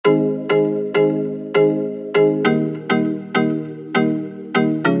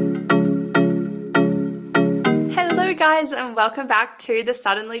guys, and welcome back to the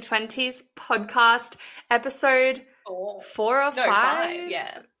Suddenly 20s podcast, episode 4 or 5? 5,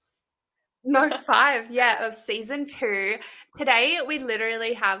 yeah. No, 5, yeah, of season 2. Today, we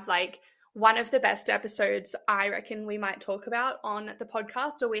literally have like one of the best episodes I reckon we might talk about on the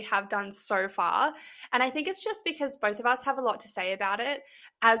podcast, or we have done so far. And I think it's just because both of us have a lot to say about it,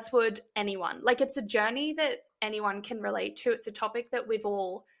 as would anyone. Like, it's a journey that anyone can relate to. It's a topic that we've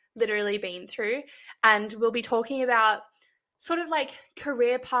all literally been through, and we'll be talking about sort of like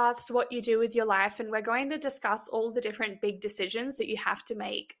career paths, what you do with your life, and we're going to discuss all the different big decisions that you have to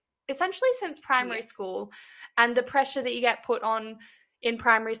make essentially since primary school, and the pressure that you get put on in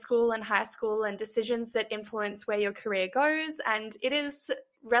primary school and high school, and decisions that influence where your career goes. And it is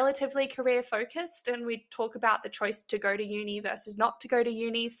relatively career focused, and we talk about the choice to go to uni versus not to go to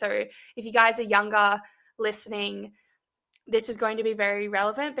uni. So if you guys are younger listening, this is going to be very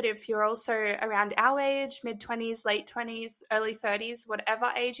relevant. But if you're also around our age, mid-20s, late 20s, early 30s,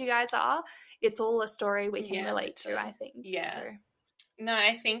 whatever age you guys are, it's all a story we can relate to, I think. Yeah. So. No,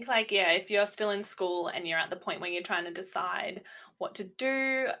 I think if you're still in school and you're at the point where you're trying to decide what to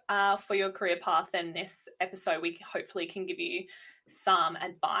do for your career path, then this episode we hopefully can give you some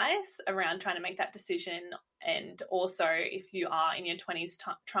advice around trying to make that decision. And also, if you are in your 20s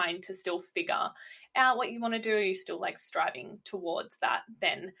trying to still figure out what you want to do, you're still like striving towards that,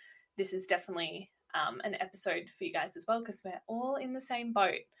 then this is definitely an episode for you guys as well, because we're all in the same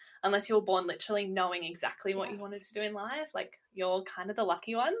boat. Unless you were born literally knowing exactly what you wanted to do in life, like you're kind of the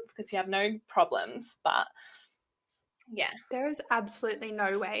lucky ones because you have no problems. But yeah, there is absolutely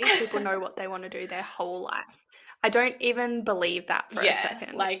no way people know what they want to do their whole life. I don't even believe that for a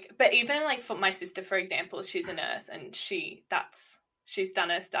second. But even like for my sister, for example, she's a nurse, and she's done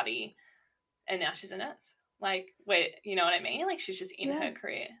her study and now she's a nurse. Like, wait, you know what I mean? Like, she's just in her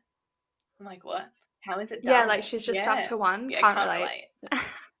career. I'm like, what? How is it done? Yeah, like she's just stuck to one. Can't relate.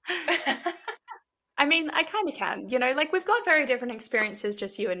 I mean, I kind of can, like we've got very different experiences,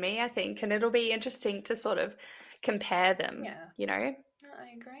 just you and me, I think, and it'll be interesting to sort of compare them, No, I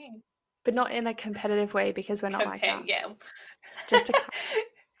agree. But not in a competitive way, because we're not like that. Yeah. Just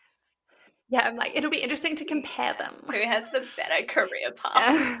yeah, I'm like, it'll be interesting to compare them. Who has the better career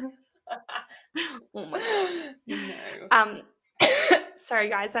path? Oh my God. No. Sorry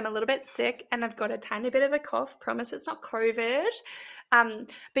guys, I'm a little bit sick and I've got a tiny bit of a cough. Promise it's not COVID.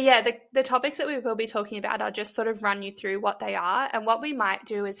 But yeah, the topics that we will be talking about, I'll just sort of run you through what they are. And what we might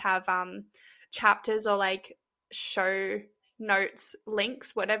do is have chapters or like show notes,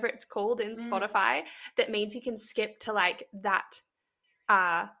 links, whatever it's called in Spotify, that means you can skip to like that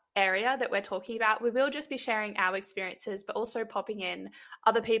area that we're talking about. We will just be sharing our experiences, but also popping in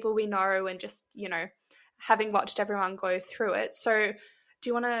other people we know and just, having watched everyone go through it. So do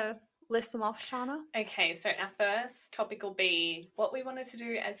you want to list them off, Shana? Okay, so our first topic will be what we wanted to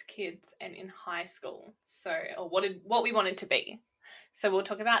do as kids and in high school. So, or what we wanted to be. So we'll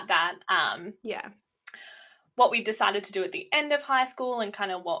talk about that. What we decided to do at the end of high school, and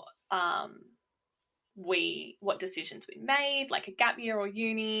kind of what decisions we made, like a gap year or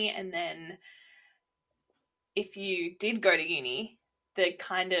uni. And then if you did go to uni, the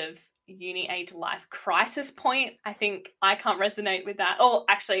kind of uni age life crisis point. I think I can't resonate with that. Oh,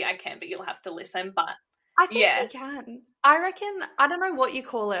 actually I can, but you'll have to listen. But I think you can. I reckon, I don't know what you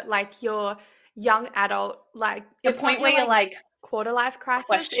call it, like your young adult, like the point where you're like quarter life crisis.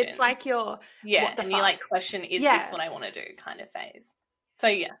 Question. It's like your what the and fuck? you like question, is this what I want to do kind of phase. So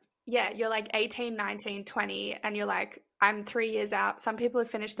you're like 18, 19, 20, and you're like, I'm 3 years out. Some people have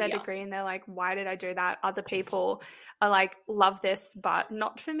finished their degree and they're like, why did I do that? Other people are like, love this, but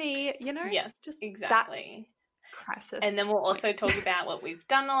not for me, Yes, just exactly. That crisis. And then we'll also talk about what we've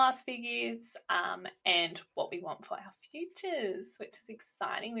done the last few years, and what we want for our futures, which is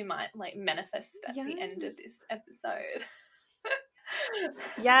exciting. We might like manifest at the end of this episode.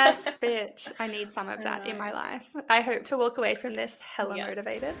 Yes, bitch. I need some of that in my life. I hope to walk away from this hella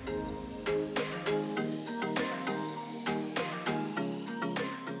motivated.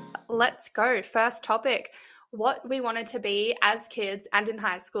 Let's go. First topic, what we wanted to be as kids and in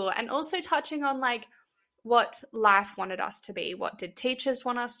high school, and also touching on like what life wanted us to be. What did teachers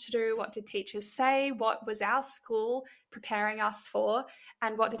want us to do? What did teachers say? What was our school preparing us for?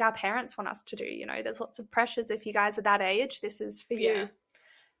 And what did our parents want us to do? There's lots of pressures. If you guys are that age, this is for you.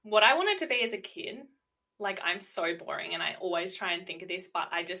 What I wanted to be as a kid, like, I'm so boring and I always try and think of this, but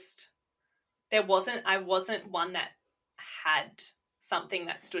I wasn't one that had something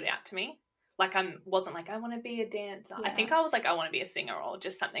that stood out to me. Like, I wasn't like, I want to be a dancer. I think I was like, I want to be a singer or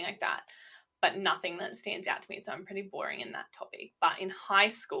just something like that. But nothing that stands out to me. So I'm pretty boring in that topic. But in high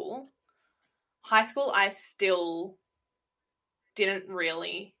school, I still didn't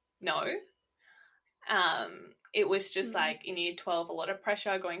really know. It was just like in year 12, a lot of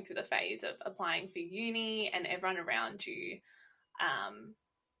pressure going through the phase of applying for uni, and everyone around you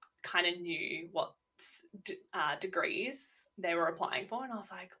kind of knew what degrees they were applying for, and I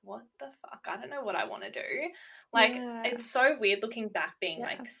was like, what the fuck? I don't know what I want to do. Like, it's so weird looking back, being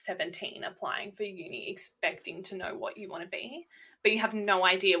like 17, applying for uni, expecting to know what you want to be, but you have no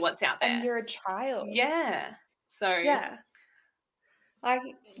idea what's out there. And you're a child. Yeah. So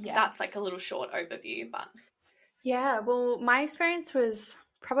that's like a little short overview, but yeah, well, my experience was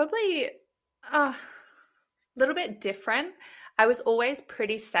probably a little bit different. I was always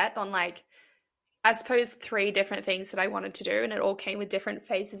pretty set on, like, I suppose 3 different things that I wanted to do, and it all came with different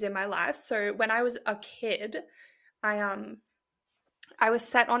phases in my life. So when I was a kid, I was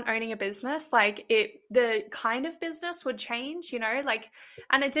set on owning a business. Like, the kind of business would change, you know, like,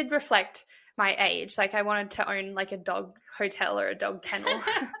 and it did reflect my age. Like, I wanted to own like a dog hotel or a dog kennel,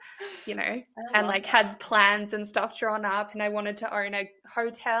 you know, and like had plans and stuff drawn up, and I wanted to own a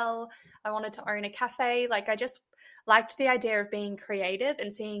hotel. I wanted to own a cafe. Like, I just liked the idea of being creative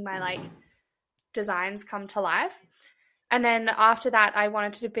and seeing my like designs come to life. And then after that, I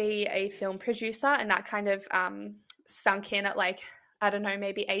wanted to be a film producer, and that kind of sunk in at like, I don't know,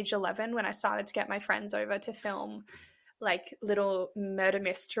 maybe age 11, when I started to get my friends over to film like little murder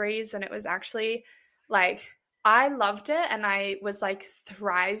mysteries. And it was actually like, I loved it and I was like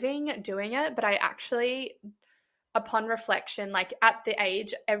thriving doing it, but I actually, upon reflection, like at the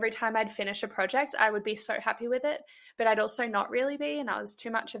age, every time I'd finish a project, I would be so happy with it, but I'd also not really be. And I was too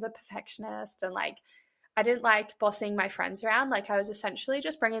much of a perfectionist, and like, I didn't like bossing my friends around. Like, I was essentially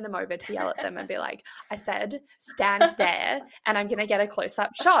just bringing them over to yell at them and be like, I said, stand there and I'm going to get a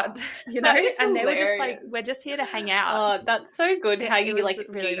close-up shot, you know? And they were just like, we're just here to hang out. Oh, that's so good. How you like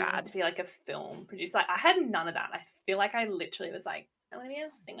really bad to be like a film producer. Like, I had none of that. I feel like I literally was like, I want to be a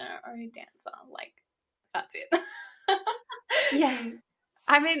singer or a dancer. Like, that's it. Yeah.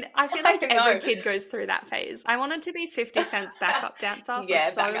 I mean, I feel like every kid goes through that phase. I wanted to be 50 Cent's backup dancer for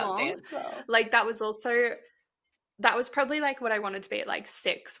so long. Dancer. Like, that was probably like what I wanted to be at like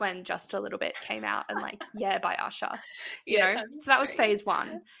 6, when Just a Little Bit came out, and like, Yeah by Usher, you know? So that was phase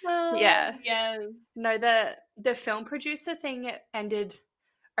 1. Yeah. No, the film producer thing ended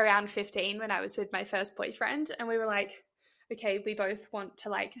around 15, when I was with my first boyfriend, and we were like, okay, we both want to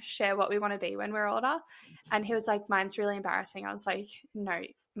like share what we want to be when we're older. And he was like, mine's really embarrassing. I was like, no,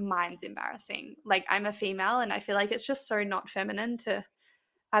 mine's embarrassing. Like, I'm a female, and I feel like it's just so not feminine to,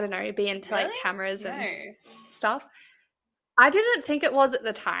 I don't know, be into like cameras and stuff. I didn't think it was at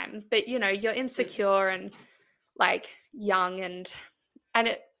the time, but you know, you're insecure and like young, and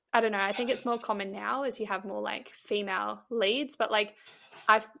it, I don't know, I think it's more common now as you have more like female leads, but like,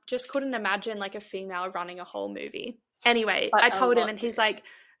 I just couldn't imagine like a female running a whole movie. Anyway, I told him, and he's like,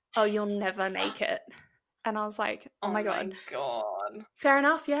 oh, you'll never make it. And I was like, oh my God. Fair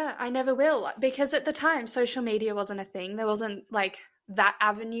enough. Yeah, I never will. Because at the time, social media wasn't a thing. There wasn't like that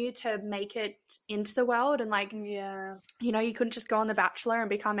avenue to make it into the world. And like, you know, you couldn't just go on The Bachelor and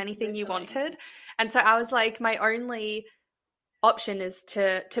become anything you wanted. And so I was like, my only option is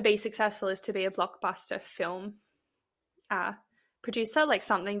to be successful is to be a blockbuster film producer, like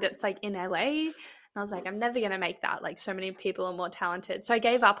something that's like in LA. And I was like, I'm never going to make that. Like, so many people are more talented. So I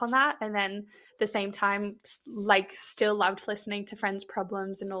gave up on that. And then at the same time, like, still loved listening to friends'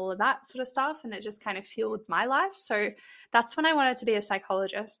 problems and all of that sort of stuff. And it just kind of fueled my life. So that's when I wanted to be a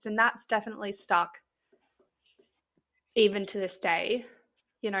psychologist. And that's definitely stuck even to this day,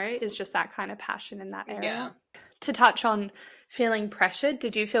 you know, is just that kind of passion in that area. To touch on feeling pressured,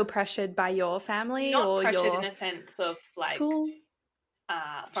 did you feel pressured by your family? Not or pressured your in a sense of like school?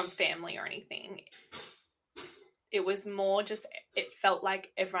 From family or anything. It was more just, it felt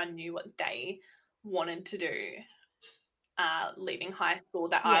like everyone knew what they wanted to do leaving high school,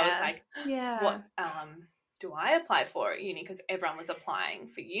 that I was like, what do I apply for at uni? Because everyone was applying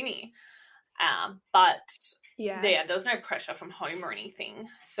for uni. But there was no pressure from home or anything.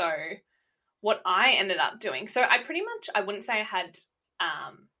 So what I ended up doing, so I wouldn't say I had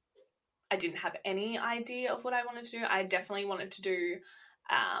I didn't have any idea of what I wanted to do. I definitely wanted to do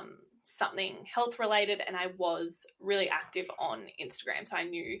something health related, and I was really active on Instagram. So I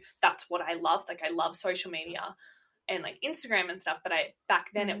knew that's what I loved. Like, I love social media and like Instagram and stuff, but back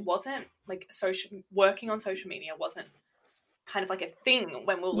then it wasn't like working on social media wasn't kind of like a thing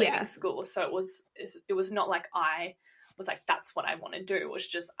when we were leaving school. So it was not like I was like, that's what I want to do. It was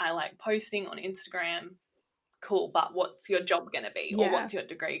just, I like posting on Instagram. Cool, but what's your job going to be? Or what's your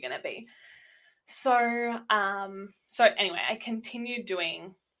degree going to be? So anyway, I continued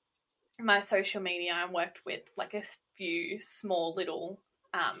doing my social media and worked with like a few small little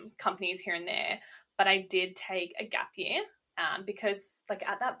companies here and there. But I did take a gap year because like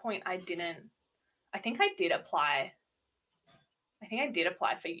at that point I think I did apply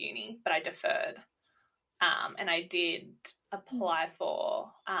for uni, but I deferred. And I did apply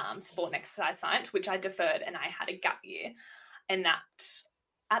for sport and exercise science, which I deferred, and I had a gap year. And that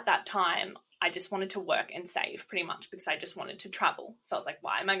at that time, I just wanted to work and save pretty much because I just wanted to travel. So I was like,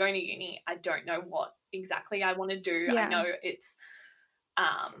 why am I going to uni? I don't know what exactly I want to do. Yeah. I know it's,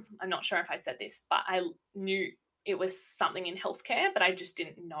 I'm not sure if I said this, but I knew it was something in healthcare, but I just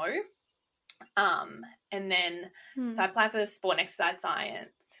didn't know. And then, so I applied for sport and exercise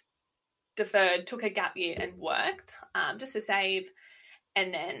science, deferred, took a gap year and worked just to save.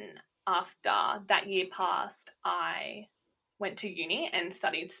 And then after that year passed, I went to uni and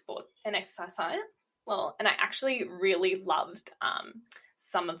studied sport and exercise science. Well, and I actually really loved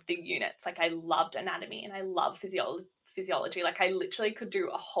some of the units. Like I loved anatomy and I love physiology. Like I literally could do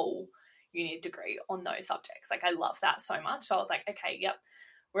a whole uni degree on those subjects. Like I love that so much. So I was like, okay, yep,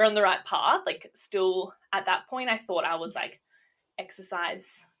 we're on the right path. Like still at that point, I thought I was like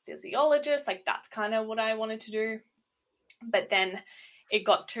exercise physiologist. Like that's kind of what I wanted to do. But then it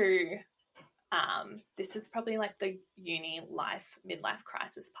got to, this is probably like the uni life, midlife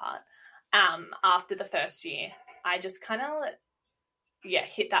crisis part. After the first year, I just kind of,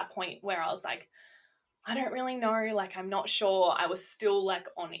 hit that point where I was like, I don't really know, like I'm not sure. I was still like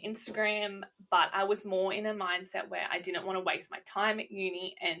on Instagram, but I was more in a mindset where I didn't want to waste my time at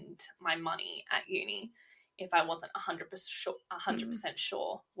uni and my money at uni if I wasn't 100%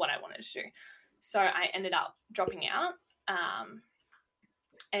 sure what I wanted to do. So I ended up dropping out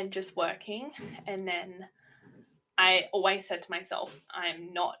and just working. And then I always said to myself,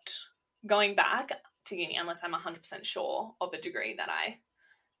 I'm not going back to uni unless I'm 100% sure of a degree that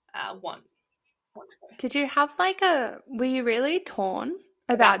I want. Did you have like were you really torn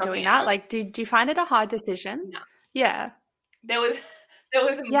about doing that? Like, did you find it a hard decision? No. Yeah. There was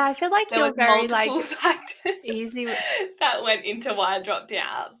yeah, I feel like you're very like factors easy that went into why I dropped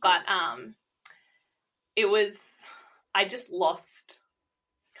out. But I just lost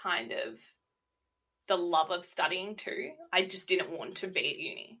kind of the love of studying too. I just didn't want to be at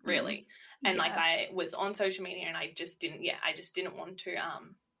uni, really. And like I was on social media and I just didn't want to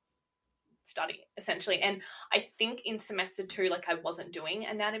study essentially. And I think in semester 2, like I wasn't doing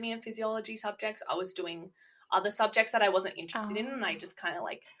anatomy and physiology subjects. I was doing other subjects that I wasn't interested in, and I just kind of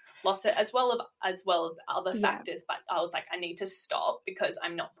like lost it as well as other factors. But I was like, I need to stop because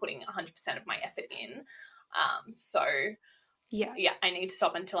I'm not putting 100% of my effort in. So I need to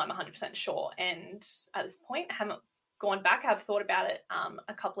stop until I'm 100% sure. And at this point, I haven't gone back. I've thought about it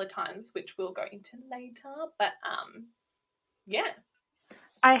a couple of times, which we'll go into later. But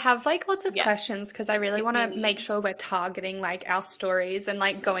I have like lots of questions because I really want to make sure we're targeting like our stories and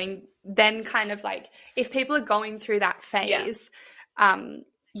like going then kind of like if people are going through that phase,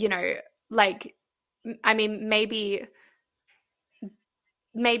 you know, like, I mean, maybe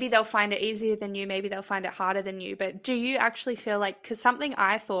they'll find it easier than you, maybe they'll find it harder than you, but do you actually feel like, because something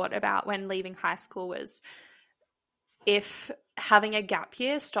I thought about when leaving high school was if having a gap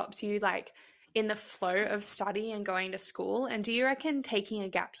year stops you like in the flow of study and going to school, and do you reckon taking a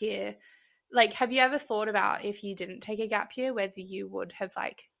gap year, like have you ever thought about if you didn't take a gap year whether you would have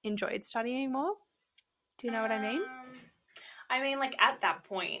like enjoyed studying more? Do you know what I mean? I mean, like at that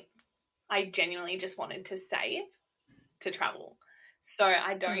point I genuinely just wanted to save to travel. So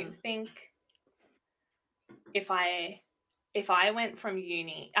I don't think if I went from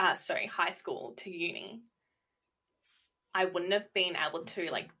high school to uni, I wouldn't have been able to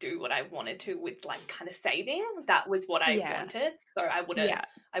like do what I wanted to with like kind of saving. That was what I wanted. So I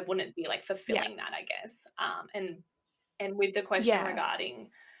wouldn't be like fulfilling that, I guess. And with the question regarding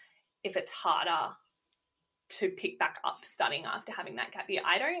if it's harder to pick back up studying after having that gap year,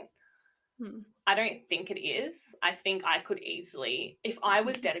 I don't think it is. I think I could easily, if I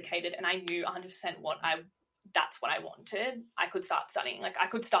was dedicated and I knew 100% that's what I wanted, I could start studying. Like I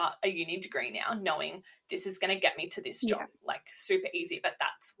could start a uni degree now knowing this is going to get me to this job, like super easy. But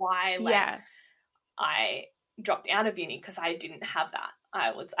that's why I dropped out of uni because I didn't have that. I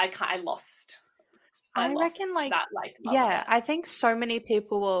lost reckon like that, like, I think so many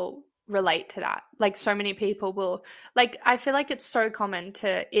people will relate to that. Like so many people will, like, I feel like it's so common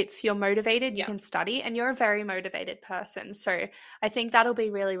to, if you're motivated, you can study, and you're a very motivated person. So I think that'll be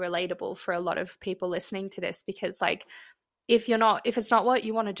really relatable for a lot of people listening to this, because like if it's not what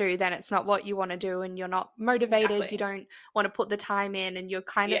you want to do, then it's not what you want to do, and you're not motivated, you don't want to put the time in, and you're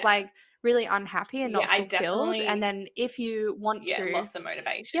kind of like really unhappy and not fulfilled. And then if you want to, lost the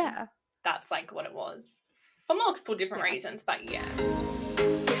motivation. that's like what it was for multiple different reasons, but yeah.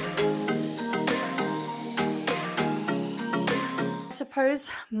 I suppose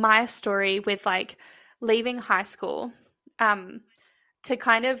my story with like leaving high school, to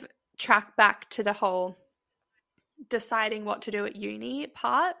kind of track back to the whole deciding what to do at uni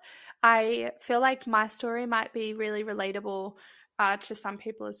part, I feel like my story might be really relatable to some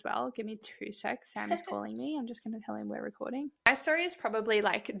people as well. Give me 2 secs. Sam is calling me. I'm just going to tell him we're recording. My story is probably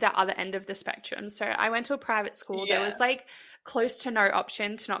like the other end of the spectrum. So I went to a private school. There was like close to no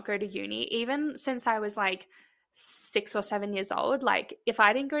option to not go to uni. Even since I was like 6 or 7 years old, like if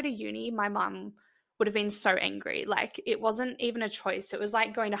I didn't go to uni, my mum would have been so angry. Like it wasn't even a choice. It was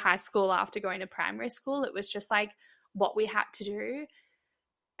like going to high school after going to primary school. It was just like what we had to do.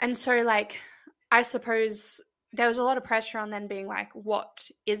 And so like I suppose there was a lot of pressure on then being like, what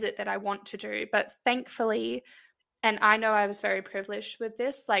is it that I want to do? But thankfully, and I know I was very privileged with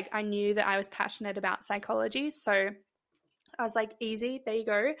this, like I knew that I was passionate about psychology. So I was like, easy, there you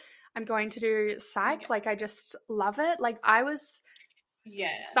go. I'm going to do psych. Like I just love it. Like I was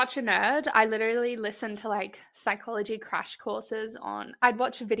such a nerd. I literally listened to like psychology crash courses I'd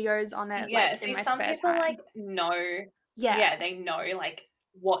watch videos on it like in my spare time. Some people like know, they know like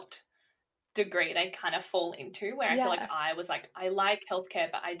what degree they kind of fall into, where I feel like I was like, I like healthcare,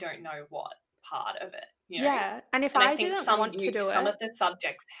 but I don't know what part of it, you know? Yeah, and if I didn't want to do it, some of the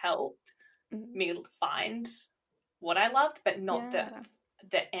subjects helped me find what I loved, but not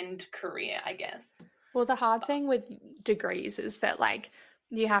the end career, I guess. Well, the hard thing with degrees is that like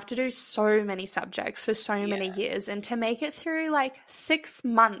you have to do so many subjects for so many years, and to make it through like 6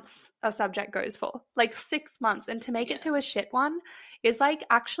 months a subject goes for, like 6 months, and to make it through a shit one is like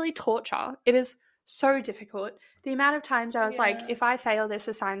actually torture. It is so difficult. The amount of times I was like, if I fail this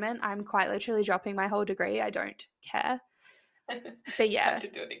assignment, I'm quite literally dropping my whole degree. I don't care. But yeah, have to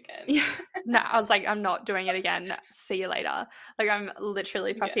do it again. No, I was like, I'm not doing it again. See you later. Like I'm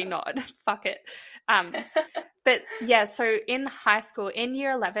literally fucking not. Fuck it. But yeah, so in high school, in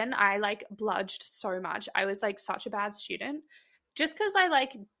year 11, I like bludged so much. I was like such a bad student, just because I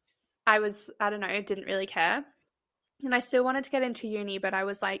don't know, didn't really care, and I still wanted to get into uni, but I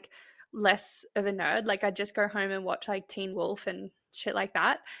was like less of a nerd. Like I'd just go home and watch like Teen Wolf and shit like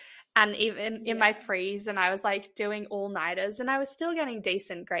that. And even in my freeze, and I was like doing all-nighters, and I was still getting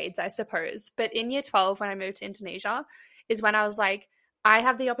decent grades, I suppose. But in year 12, when I moved to Indonesia, is when I was like, I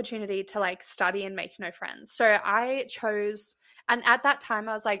have the opportunity to like study and make no friends. So I chose, and at that time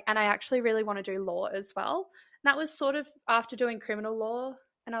I was like, and I actually really want to do law as well. And that was sort of after doing criminal law.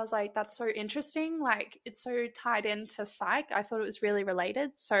 And I was like, that's so interesting. Like it's so tied into psych. I thought it was really related.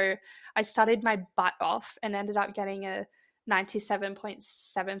 So I studied my butt off and ended up getting a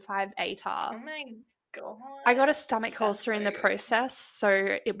 97.75 ATAR. Oh my God. I got a stomach ulcer in the process, so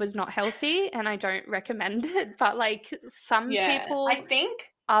it was not healthy, and I don't recommend it. But like some people, I think,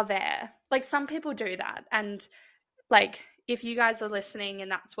 are there. Like some people do that, and like if you guys are listening and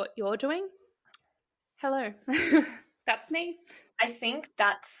that's what you're doing, hello, that's me. I think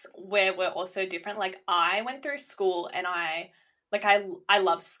that's where we're also different. Like I went through school, and I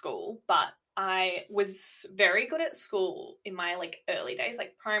love school, but I was very good at school in my like early days,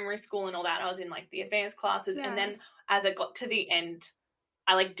 like primary school and all that. I was in like the advanced classes, and then as I got to the end,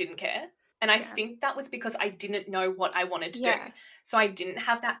 I like didn't care. And I think that was because I didn't know what I wanted to do. So I didn't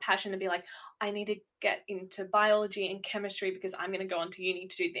have that passion to be like, I need to get into biology and chemistry because I'm going to go on to uni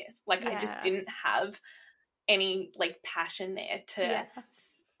to do this. Like I just didn't have any like passion there to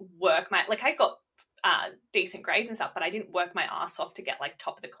work my, like I got decent grades and stuff, but I didn't work my ass off to get like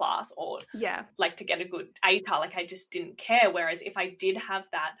top of the class or like to get a good ATAR. Like I just didn't care. Whereas if I did have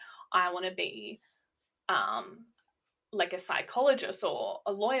that, I want to be like a psychologist or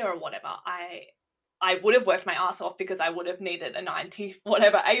a lawyer or whatever, I would have worked my ass off because I would have needed a 90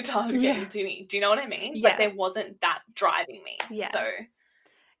 whatever ATAR to get into me. Do you know what I mean? But there wasn't that driving me. So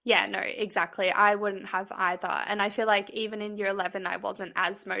yeah, no, exactly. I wouldn't have either. And I feel like even in year 11, I wasn't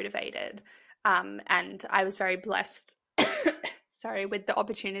as motivated. And I was very blessed, with the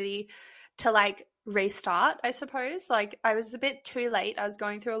opportunity to like restart, I suppose. Like I was a bit too late. I was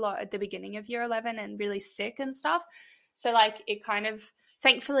going through a lot at the beginning of year 11 and really sick and stuff. So like it kind of,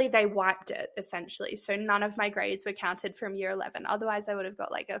 thankfully they wiped it essentially. So none of my grades were counted from year 11. Otherwise I would have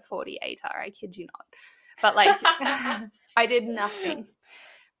got like a 40 ATAR. I kid you not. But like I did nothing.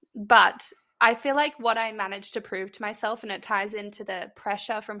 But I feel like what I managed to prove to myself, and it ties into the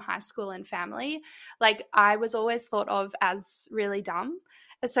pressure from high school and family, like I was always thought of as really dumb,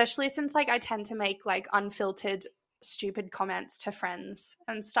 especially since like I tend to make like unfiltered stupid comments to friends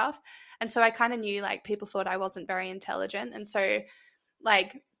and stuff. And so I kind of knew like people thought I wasn't very intelligent. And so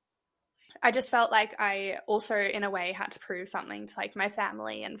like I just felt like I also, in a way, had to prove something to like my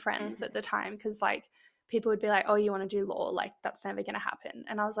family and friends at the time, because like people would be like, oh, you want to do law? Like, that's never going to happen.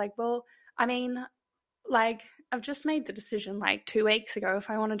 And I was like, well, I mean, like, I've just made the decision like 2 weeks ago. If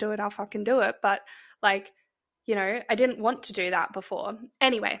I want to do it, I'll fucking do it. But like, you know, I didn't want to do that before.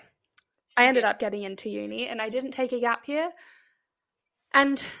 Anyway, I ended up getting into uni and I didn't take a gap year.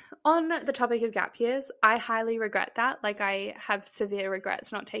 And on the topic of gap years, I highly regret that. Like, I have severe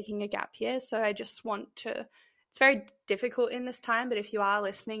regrets not taking a gap year. So I just want to, it's very difficult in this time, but if you are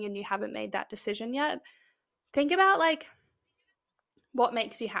listening and you haven't made that decision yet, think about like what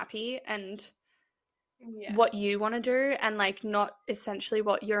makes you happy and what you want to do, and like not essentially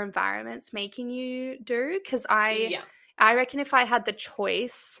what your environment's making you do. Because I reckon if I had the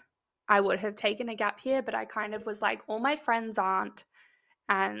choice, I would have taken a gap year, but I kind of was like, all my friends aren't,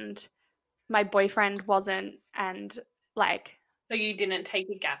 and my boyfriend wasn't, and like... So you didn't take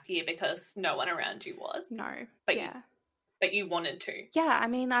a gap year because no one around you was? No. But but you wanted to? Yeah, I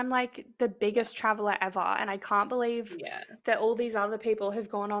mean, I'm like the biggest traveler ever, and I can't believe that all these other people have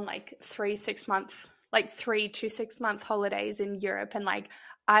gone on like 3 to 6 month holidays in Europe, and like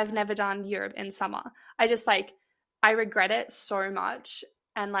I've never done Europe in summer. I just like, I regret it so much,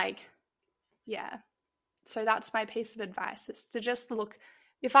 and like, yeah. So that's my piece of advice, is to just look.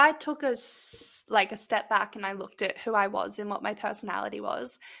 If I took a step back and I looked at who I was and what my personality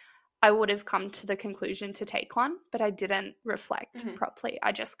was, I would have come to the conclusion to take one, but I didn't reflect properly.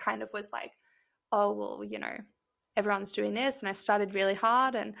 I just kind of was like, oh, well, you know, everyone's doing this, and I started really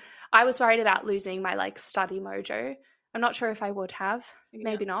hard, and I was worried about losing my like study mojo. I'm not sure if I would have,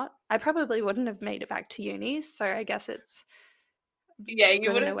 maybe not. I probably wouldn't have made it back to uni, so I guess it's... Yeah,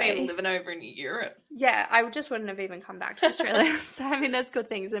 you would have been living over in Europe. Yeah, I just wouldn't have even come back to Australia. So, I mean, there's good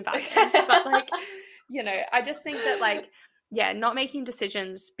things and bad things. But, like, you know, I just think that, like, yeah, not making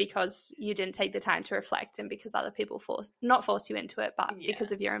decisions because you didn't take the time to reflect, and because other people force you into it, but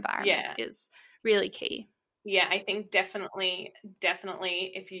because of your environment is really key. Yeah, I think definitely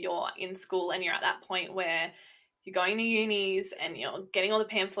if you're in school and you're at that point where you're going to unis and you're getting all the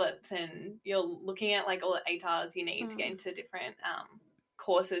pamphlets and you're looking at like all the ATARs you need to get into different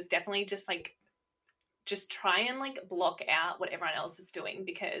courses, definitely just try and like block out what everyone else is doing,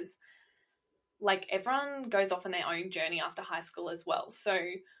 because like everyone goes off on their own journey after high school as well. So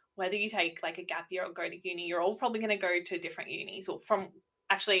whether you take like a gap year or go to uni, you're all probably going to go to different unis. Or from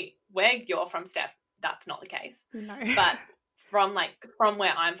actually where you're from, Steph, that's not the case. No. But from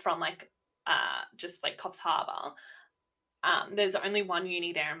where I'm from, like just like Coffs Harbour, there's only one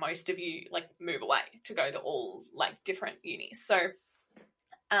uni there, and most of you like move away to go to all like different unis. So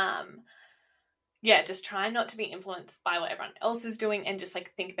just try not to be influenced by what everyone else is doing, and just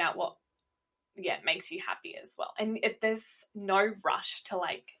like think about what makes you happy as well. And there's no rush to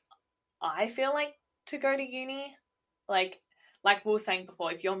like, I feel like, to go to uni. Like we were saying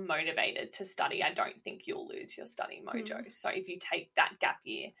before, if you're motivated to study, I don't think you'll lose your study mojo. So if you take that gap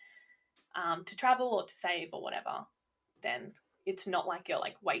year to travel or to save or whatever, then it's not like you're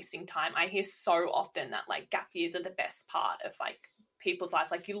like wasting time. I hear so often that like gap years are the best part of like people's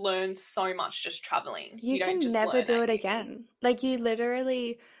life. Like you learn so much just traveling. You don't can just never do it again. Like you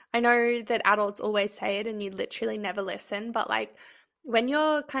literally, I know that adults always say it and you literally never listen, but like when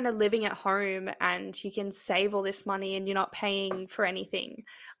you're kind of living at home and you can save all this money and you're not paying for anything,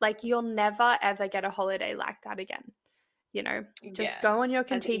 like you'll never ever get a holiday like that again. You know, just go on your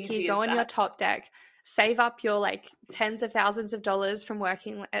Kentucky, go on your Top Deck, save up your like tens of thousands of dollars from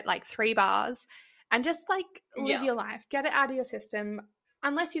working at like 3 bars, and just like live your life, get it out of your system,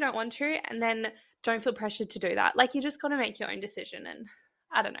 unless you don't want to, and then don't feel pressured to do that. Like you just got to make your own decision. And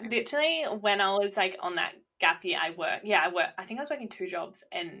I don't know. Literally, when I was like on that gap year, I think I was working 2 jobs,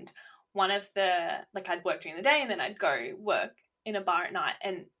 and one of the, like I'd work during the day and then I'd go work in a bar at night.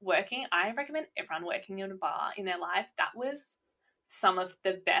 And working, I recommend everyone working in a bar in their life. That was some of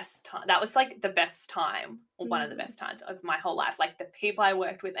the best time. That was like the best time, or one of the best times of my whole life. Like the people I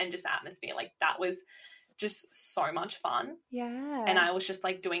worked with and just the atmosphere, like that was just so much fun. Yeah. And I was just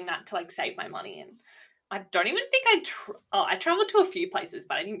like doing that to like save my money. And I don't even think I traveled to a few places,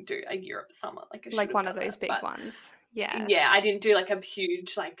 but I didn't do a Europe summer. Like one of those big ones. Yeah. Yeah, I didn't do like a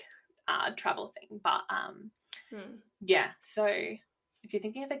huge like travel thing. But yeah, so if you're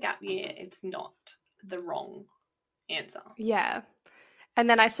thinking of a gap year, it's not the wrong answer. Yeah. And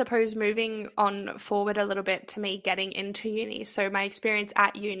then I suppose moving on forward a little bit to me getting into uni. So my experience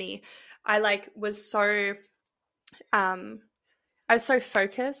at uni, I was so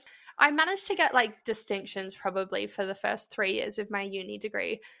focused. I managed to get like distinctions probably for the first 3 years of my uni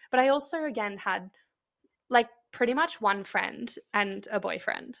degree, but I also again had like pretty much one friend and a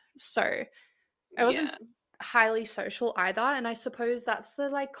boyfriend. So it wasn't highly social either. And I suppose that's the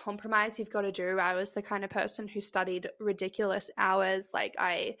like compromise you've got to do. I was the kind of person who studied ridiculous hours. Like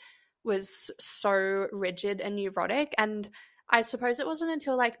I was so rigid and neurotic. And I suppose it wasn't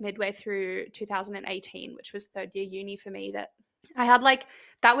until like midway through 2018, which was third year uni for me, that I had like,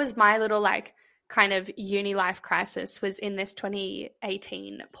 that was my little like kind of uni life crisis, was in this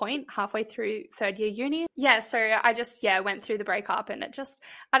 2018 point, halfway through third year uni. Yeah, so I just, went through the breakup, and it just,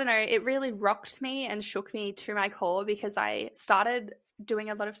 I don't know, it really rocked me and shook me to my core, because I started doing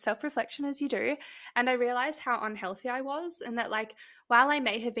a lot of self-reflection, as you do, and I realized how unhealthy I was, and that like, while I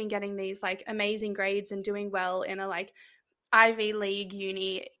may have been getting these like amazing grades and doing well in a like Ivy League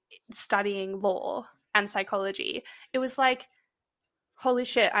uni studying law and psychology, it was like, holy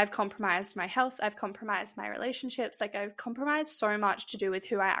shit, I've compromised my health, I've compromised my relationships, like I've compromised so much to do with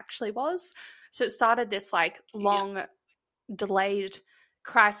who I actually was. So it started this like long delayed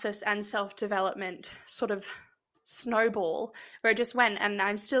crisis and self-development sort of snowball where it just went, and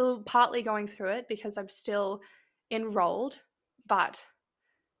I'm still partly going through it because I'm still enrolled, but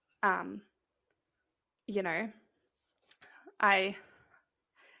you know, I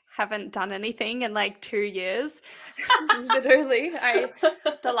haven't done anything in like 2 years. Literally,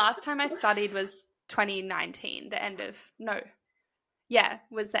 the last time I studied was 2019,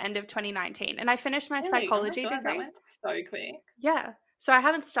 was the end of 2019, and I finished my psychology degree. That went so quick. Yeah, so I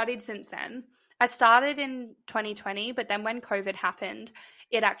haven't studied since then. I started in 2020, but then when COVID happened,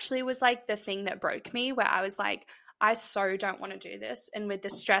 it actually was like the thing that broke me, where I was like, I so don't want to do this. And with the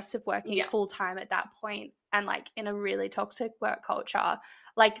stress of working full time at that point, and like in a really toxic work culture,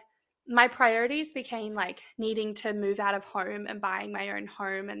 like my priorities became like needing to move out of home and buying my own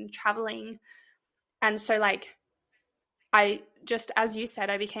home and traveling. And so like, I just, as you said,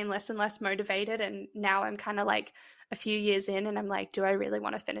 I became less and less motivated. And now I'm kind of like a few years in, and I'm like, do I really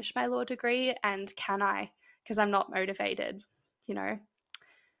want to finish my law degree? And can I? Because I'm not motivated, you know?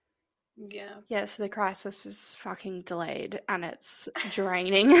 Yeah. Yeah, so the crisis is fucking delayed, and it's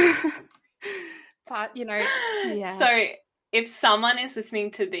draining. But, you know, So if someone is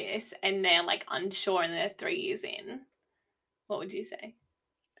listening to this and they're like unsure and they're 3 years in, what would you say?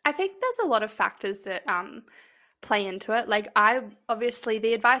 I think there's a lot of factors that play into it. Like obviously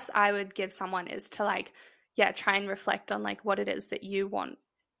the advice I would give someone is to like, try and reflect on like what it is that you want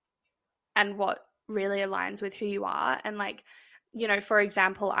and what really aligns with who you are. And like, you know, for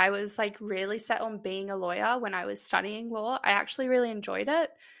example, I was like really set on being a lawyer when I was studying law. I actually really enjoyed it.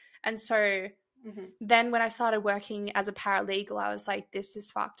 And so then when I started working as a paralegal, I was like, this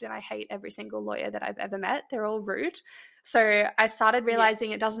is fucked, and I hate every single lawyer that I've ever met. They're all rude. So I started realizing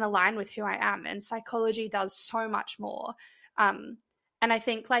it doesn't align with who I am, and psychology does so much more. And I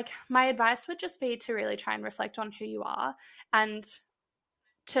think like my advice would just be to really try and reflect on who you are, and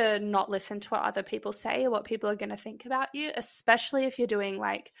to not listen to what other people say or what people are going to think about you, especially if you're doing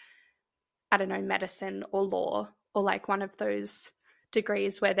like, I don't know, medicine or law, or like one of those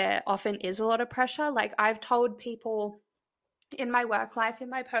degrees where there often is a lot of pressure. Like I've told people in my work life, in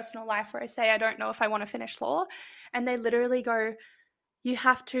my personal life, where I say I don't know if I want to finish law, and they literally go, you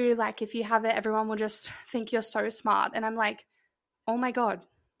have to, like if you have it, everyone will just think you're so smart. And I'm like, oh my God,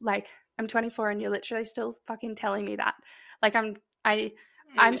 like I'm 24 and you're literally still fucking telling me that. Like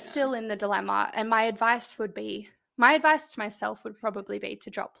I'm still in the dilemma, and my advice to myself would probably be to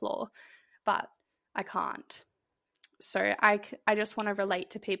drop law, but I can't. So I just want to relate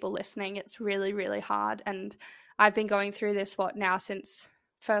to people listening. It's really, really hard. And I've been going through this, now since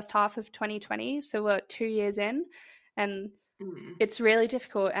first half of 2020. So we're 2 years in, and it's really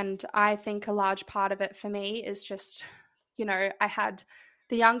difficult. And I think a large part of it for me is just, you know,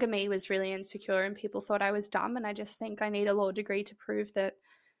 the younger me was really insecure and people thought I was dumb. And I just think I need a law degree to prove that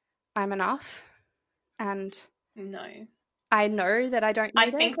I'm enough. And I know that I don't need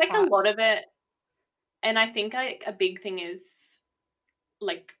it. I think like a lot of it, and I think like a big thing is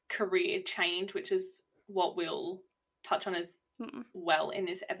like career change, which is what we'll touch on as well in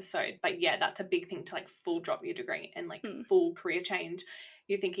this episode. But yeah, that's a big thing, to like full drop your degree and like full career change.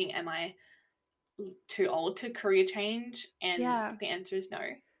 You're thinking, am I too old to career change? And the answer is no.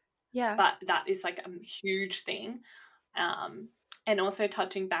 Yeah. But that is like a huge thing. And also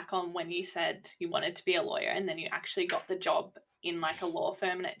touching back on when you said you wanted to be a lawyer and then you actually got the job in like a law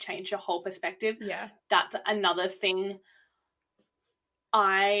firm and it changed your whole perspective. Yeah. That's another thing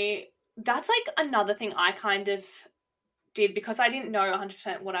I kind of did, because I didn't know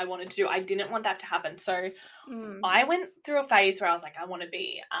 100% what I wanted to do. I didn't want that to happen. So I went through a phase where I was like, I want to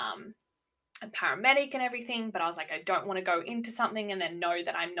be a paramedic and everything, but I was like, I don't want to go into something and then know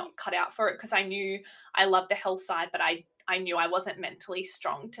that I'm not cut out for it, because I knew I loved the health side, but I knew I wasn't mentally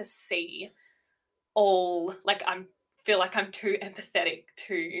strong to see all, like, feel like I'm too empathetic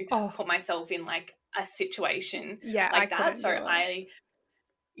to put myself in like a situation like that. So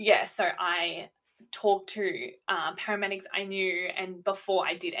I talked to paramedics I knew, and before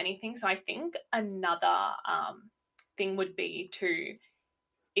I did anything. So I think another thing would be to,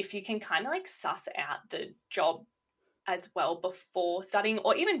 if you can kind of like suss out the job as well before studying,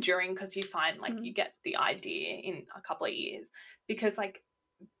 or even during, because you find like you get the idea in a couple of years, because like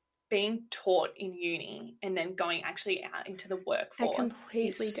being taught in uni and then going actually out into the workforce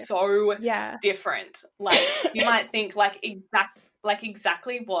is so different. Like you might think like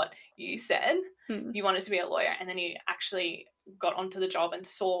exactly what you said, you wanted to be a lawyer, and then you actually got onto the job and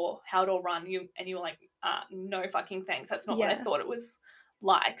saw how it all run, you were like, no fucking thanks, that's not what I thought it was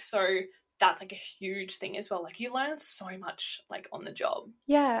like. So that's like a huge thing as well. Like you learn so much like on the job.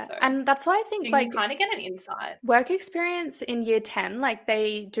 So and that's why I think you like can kind of get an insight. Work experience in year 10, like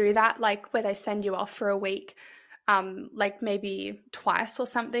they do that, like where they send you off for a week, like maybe twice or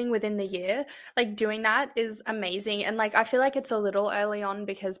something within the year. Like doing that is amazing. And like I feel like it's a little early on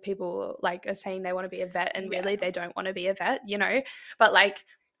because people like are saying they want to be a vet and really they don't want to be a vet, you know. But like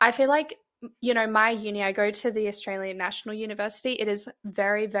I feel like, you know, my uni, I go to the Australian National University. It is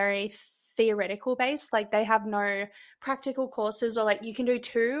very, very theoretical based. Like they have no practical courses, or like you can do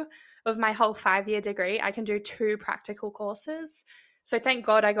 2 of my whole 5-year degree, I can do 2 practical courses. So thank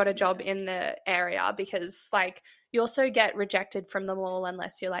God I got a job in the area, because like you also get rejected from them all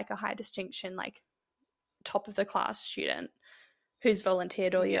unless you're like a high distinction, like top of the class student who's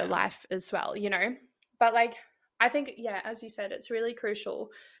volunteered all your life as well, you know. But like I think, as you said, it's really crucial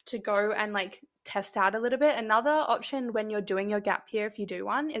to go and like test out a little bit. Another option when you're doing your gap year, if you do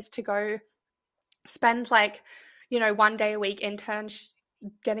one, is to go spend like, you know, 1 day a week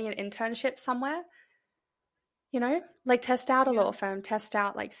getting an internship somewhere, you know, like test out a law firm, test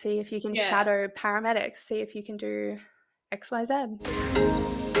out, like see if you can shadow paramedics, see if you can do XYZ.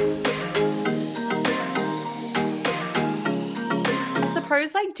 I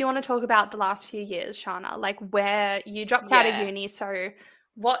suppose, like, do you want to talk about the last few years, Shana? Like where you dropped out of uni, so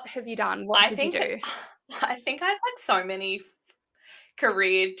what have you done? What did you do? I think I've had so many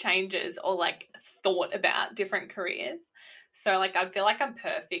career changes, or like thought about different careers. So like I feel like I'm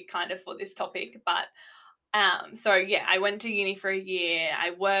perfect kind of for this topic. But so yeah, I went to uni for a year.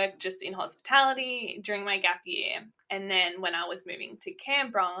 I worked just in hospitality during my gap year. And then when I was moving to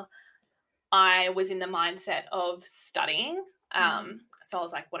Canberra, I was in the mindset of studying. So I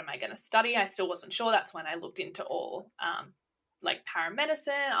was like, what am I going to study? I still wasn't sure. That's when I looked into all like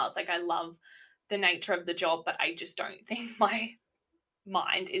paramedicine. I was like, I love the nature of the job, but I just don't think my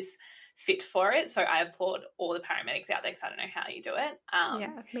mind is fit for it. So I applaud all the paramedics out there, because I don't know how you do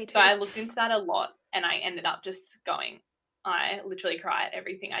it. Me too. So I looked into that a lot, and I ended up just going, I literally cry at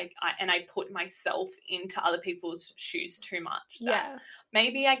everything. I put myself into other people's shoes too much.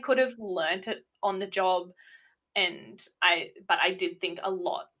 Maybe I could have learnt it on the job, but I did think a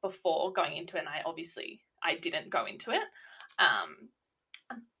lot before going into it, and I didn't go into it.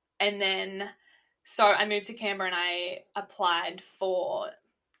 And then so I moved to Canberra and I applied for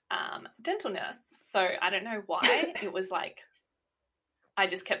dental nurse. So I don't know why. It was like I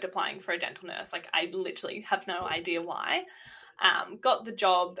just kept applying for a dental nurse. Like I literally have no idea why. Got the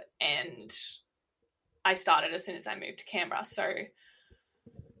job, and I started as soon as I moved to Canberra. So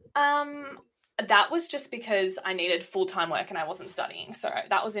that was just because I needed full-time work and I wasn't studying. So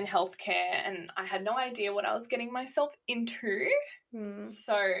that was in healthcare, and I had no idea what I was getting myself into.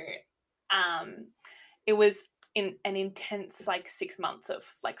 So it was in an intense like 6 months of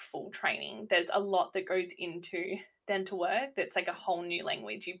like full training. There's a lot that goes into dental work that's like a whole new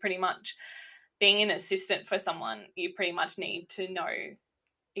language. You pretty much, being an assistant for someone, you pretty much need to know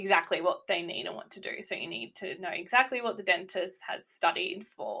exactly what they need and what to do. So you need to know exactly what the dentist has studied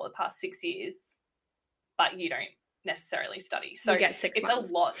for the past 6 years, but you don't necessarily study. So you get 6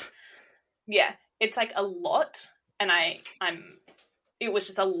 months. A lot. Yeah, it's like a lot, and it was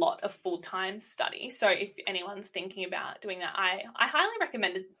just a lot of full-time study. So if anyone's thinking about doing that, I highly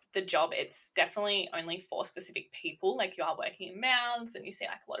recommend the job. It's definitely only for specific people. Like you are working in mouths and you see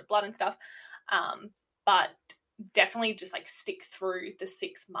like a lot of blood and stuff. But definitely just like stick through the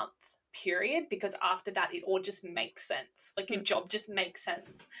 6-month period, because after that it all just makes sense. Like your job just makes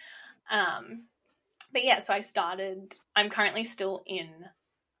sense. But yeah, so I'm currently still in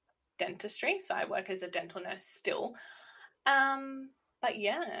dentistry. So I work as a dental nurse still. But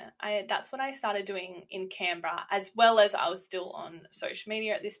yeah, that's what I started doing in Canberra, as well as I was still on social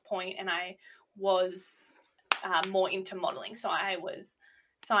media at this point, and I was more into modeling. So I was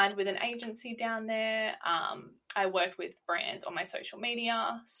signed with an agency down there. I worked with brands on my social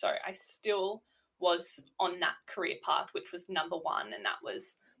media. So I still was on that career path, which was number one, and that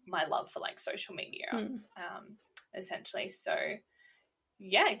was my love for like social media, essentially. So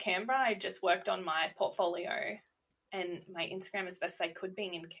yeah, Canberra, I just worked on my portfolio and my Instagram as best as I could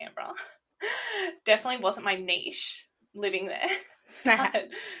being in Canberra. Definitely wasn't my niche living there, but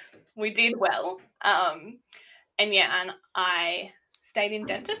we did well. And I stayed in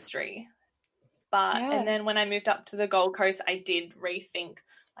dentistry. And then when I moved up to the Gold Coast, I did rethink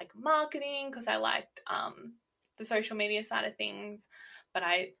like marketing because I liked the social media side of things. But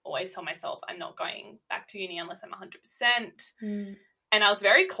I always told myself I'm not going back to uni unless I'm 100%. And I was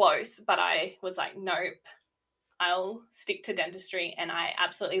very close, but I was like, nope, I'll stick to dentistry, and I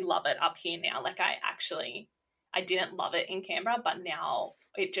absolutely love it up here now. Like I didn't love it in Canberra, but now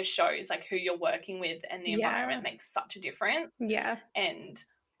it just shows like who you're working with, and the environment makes such a difference. Yeah. And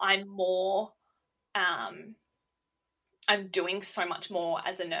I'm more, I'm doing so much more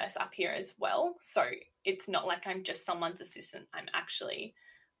as a nurse up here as well. So it's not like I'm just someone's assistant. I'm actually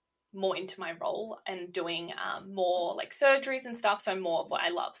more into my role and doing more like surgeries and stuff. So more of what I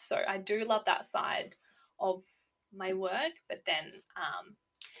love. So I do love that side of my work, but then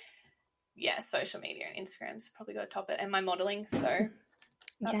social media and Instagram's probably got to top it, and my modeling. So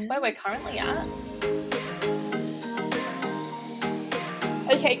that's where we're currently at.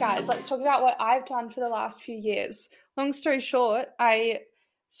 Okay, guys, let's talk about what I've done for the last few years. Long story short, I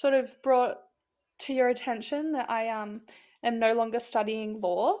sort of brought to your attention that I am no longer studying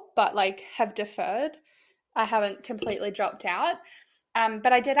law, but like have deferred. I haven't completely dropped out.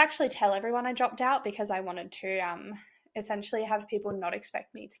 But I did actually tell everyone I dropped out because I wanted to essentially have people not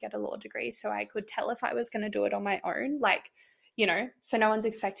expect me to get a law degree, so I could tell if I was going to do it on my own, like, you know, so no one's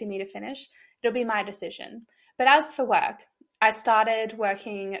expecting me to finish. It'll be my decision. But as for work, I started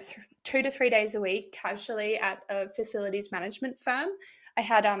working 2 to 3 days a week casually at a facilities management firm. I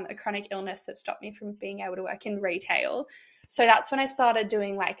had a chronic illness that stopped me from being able to work in retail. So that's when I started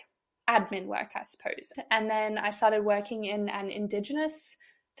doing like admin work, I suppose. And then I started working in an Indigenous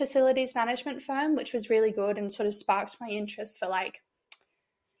facilities management firm, which was really good and sort of sparked my interest for like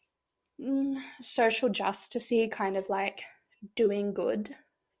social justice, kind of like doing good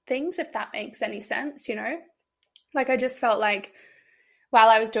things, if that makes any sense, you know? Like I just felt like while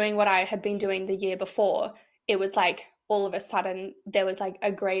I was doing what I had been doing the year before, it was like all of a sudden there was like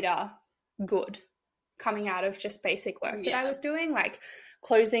a greater good coming out of just basic work that I was doing, like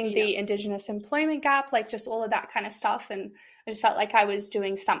closing the Indigenous employment gap, like just all of that kind of stuff. And I just felt like I was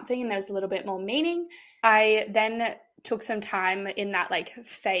doing something and there was a little bit more meaning. I then took some time in that like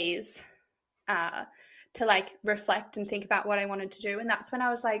phase to like reflect and think about what I wanted to do. And that's when I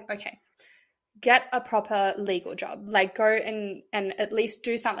was like, okay, get a proper legal job, like go and at least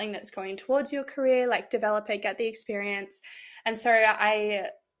do something that's going towards your career, like develop it, get the experience. And so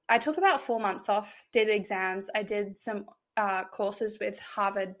I took about 4 months off, did exams. I did some courses with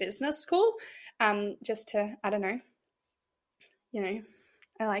Harvard Business School, just to, I don't know, you know,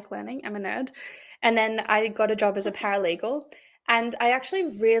 I like learning. I'm a nerd. And then I got a job as a paralegal. And I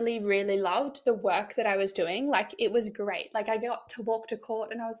actually really, really loved the work that I was doing. Like, it was great. Like, I got to walk to court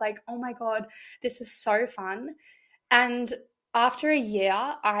and I was like, oh my God, this is so fun. And after a year,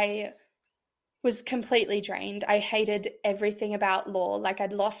 I was completely drained. I hated everything about law. Like,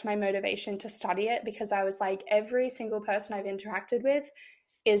 I'd lost my motivation to study it because I was like, every single person I've interacted with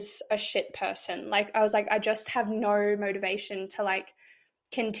is a shit person. Like, I was like, I just have no motivation to like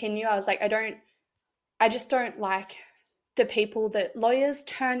continue. I was like, I just don't like the people that lawyers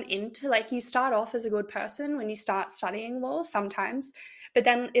turn into. Like, you start off as a good person when you start studying law sometimes, but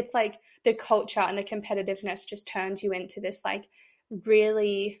then it's like the culture and the competitiveness just turns you into this like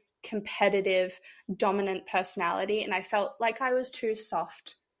really competitive, dominant personality. And I felt like I was too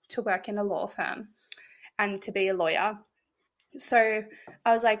soft to work in a law firm and to be a lawyer. So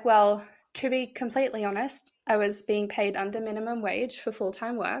I was like, well, to be completely honest, I was being paid under minimum wage for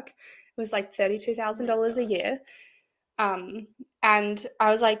full-time work. It was like $32,000 a year. And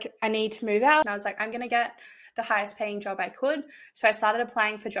I was like, I need to move out. And I was like, I'm going to get the highest paying job I could. So I started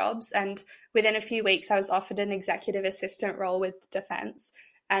applying for jobs, and within a few weeks I was offered an executive assistant role with Defense,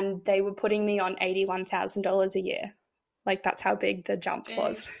 and they were putting me on $81,000 a year. Like, that's how big the jump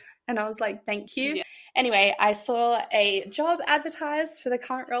was. And I was like, thank you. Yeah. Anyway, I saw a job advertised for the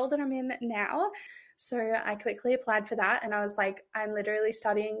current role that I'm in now. So I quickly applied for that, and I was like, I'm literally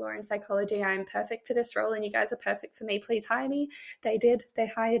studying law and psychology. I'm perfect for this role, and you guys are perfect for me. Please hire me. They did. They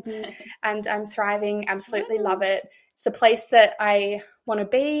hired me, and I'm thriving. Absolutely love it. It's a place that I want to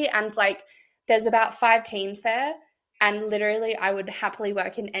be, and like there's about 5 teams there, and literally I would happily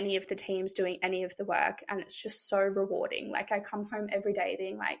work in any of the teams doing any of the work, and it's just so rewarding. Like I come home every day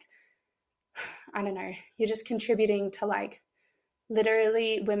being like, I don't know, you're just contributing to like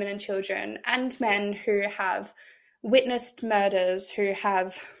literally women and children and men who have witnessed murders, who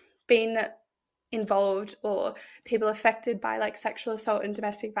have been involved, or people affected by like sexual assault and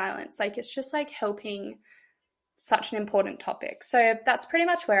domestic violence. Like it's just like helping such an important topic. So that's pretty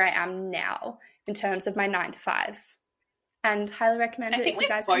much where I am now in terms of my 9 to 5, and highly recommend it if you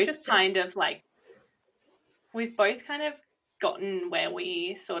guys are interested. We've both kind of gotten where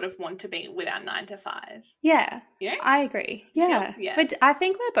we sort of want to be with our 9 to 5. Yeah, you know? I agree. Yeah, yeah. But I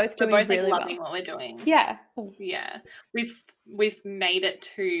think we're both doing really loving well. what we're doing. Yeah, yeah. We've made it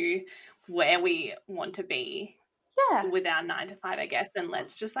to where we want to be. Yeah, with our 9 to 5, I guess, and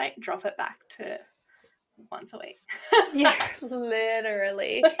let's just like drop it back to once a week. Yeah,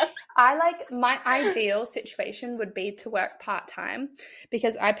 literally. I like my ideal situation would be to work part-time,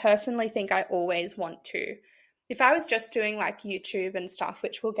 because I personally think I always want to. If I was just doing like YouTube and stuff,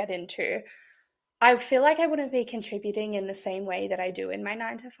 which we'll get into, I feel like I wouldn't be contributing in the same way that I do in my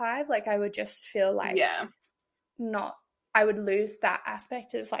 9 to 5. Like I would just feel like I would lose that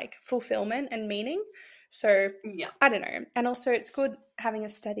aspect of like fulfillment and meaning. So I don't know. And also it's good having a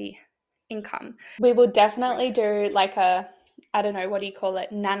steady income. We will definitely do like a, I don't know, what do you call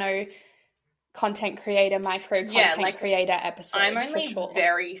it? Nano content creator, micro content creator episode. I'm only for sure.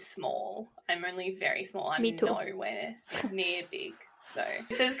 very small. I'm Me too. Nowhere near big. So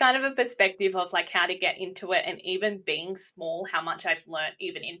this is kind of a perspective of like how to get into it, and even being small, how much I've learned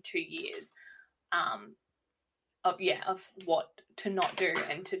even in 2 years of what to not do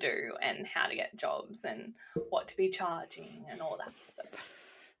and to do, and how to get jobs and what to be charging and all that. So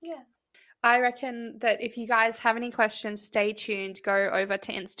yeah. I reckon that if you guys have any questions, stay tuned, go over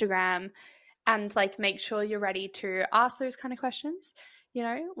to Instagram and like make sure you're ready to ask those kind of questions. You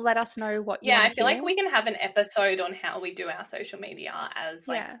know, let us know what you want to hear. I feel like we can have an episode on how we do our social media as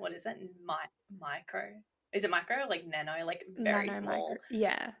like, what is it? Micro? Is it micro or like nano? Like very small. Micro.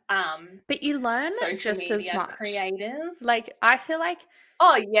 Yeah. But you learn just as much. Creators. Like I feel like.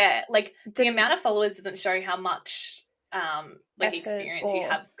 Oh yeah. Like the amount of followers doesn't show how much like experience you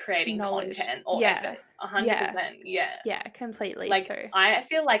have creating content or effort. 100%. Yeah, completely. Like so I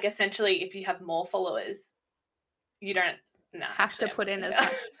feel like essentially if you have more followers, you don't have to put in as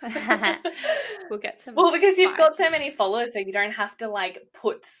much. We'll get some. Well, because you've got so many followers, so you don't have to like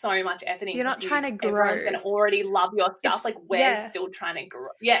put so much effort in. You're not trying to grow. Everyone's going to already love your stuff. Like we're still trying to grow.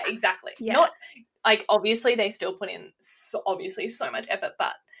 Yeah, exactly. Not like obviously they still put in so much effort,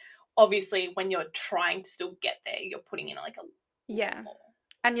 but obviously when you're trying to still get there, you're putting in like a lot more.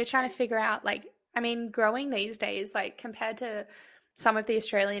 And you're trying to figure out like, I mean, growing these days, like compared to some of the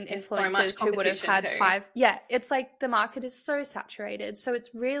Australian influencers who would have had 5. Yeah, it's like the market is so saturated. So it's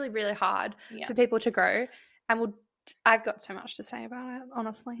really, really hard for people to grow. And I've got so much to say about it,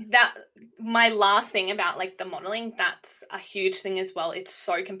 honestly. My last thing about like the modeling, that's a huge thing as well. It's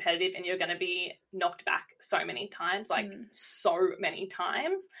so competitive and you're going to be knocked back so many times, like so many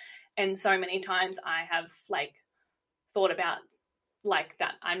times. And so many times I have like thought about like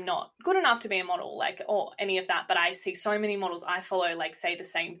that I'm not good enough to be a model, like, or any of that, but I see so many models I follow like say the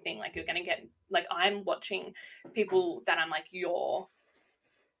same thing, like you're going to get, like I'm watching people that I'm like, you're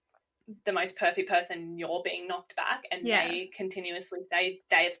the most perfect person, you're being knocked back, and they continuously say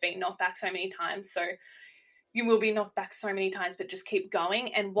they have been knocked back so many times, so you will be knocked back so many times, but just keep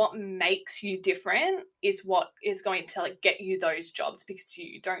going. And what makes you different is what is going to like get you those jobs, because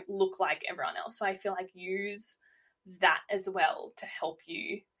you don't look like everyone else. So I feel like use that as well to help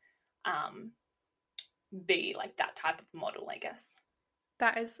you be like that type of model, I guess.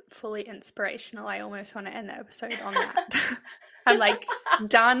 That is fully inspirational. I almost want to end the episode on that. I'm like,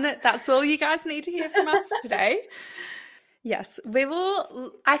 done. That's all you guys need to hear from us today. Yes, we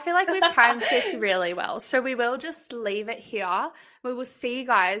will. I feel like we've timed this really well. So we will just leave it here. We will see you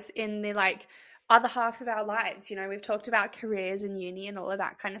guys in the like other half of our lives. You know, we've talked about careers and uni and all of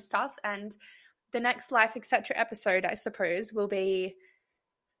that kind of stuff. And the next Life Etc. episode, I suppose, will be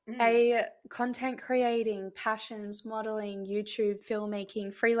a content creating, passions, modeling, YouTube,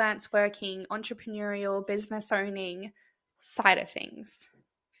 filmmaking, freelance working, entrepreneurial, business owning side of things.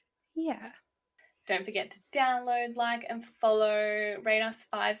 Yeah. Don't forget to download, like, and follow, rate us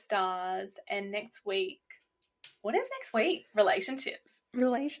 5 stars. And next week, What is next week? Relationships.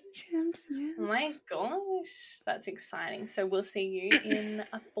 Relationships, yes. Oh my gosh, that's exciting. So we'll see you in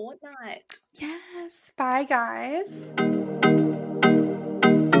a fortnight. Yes. Bye, guys.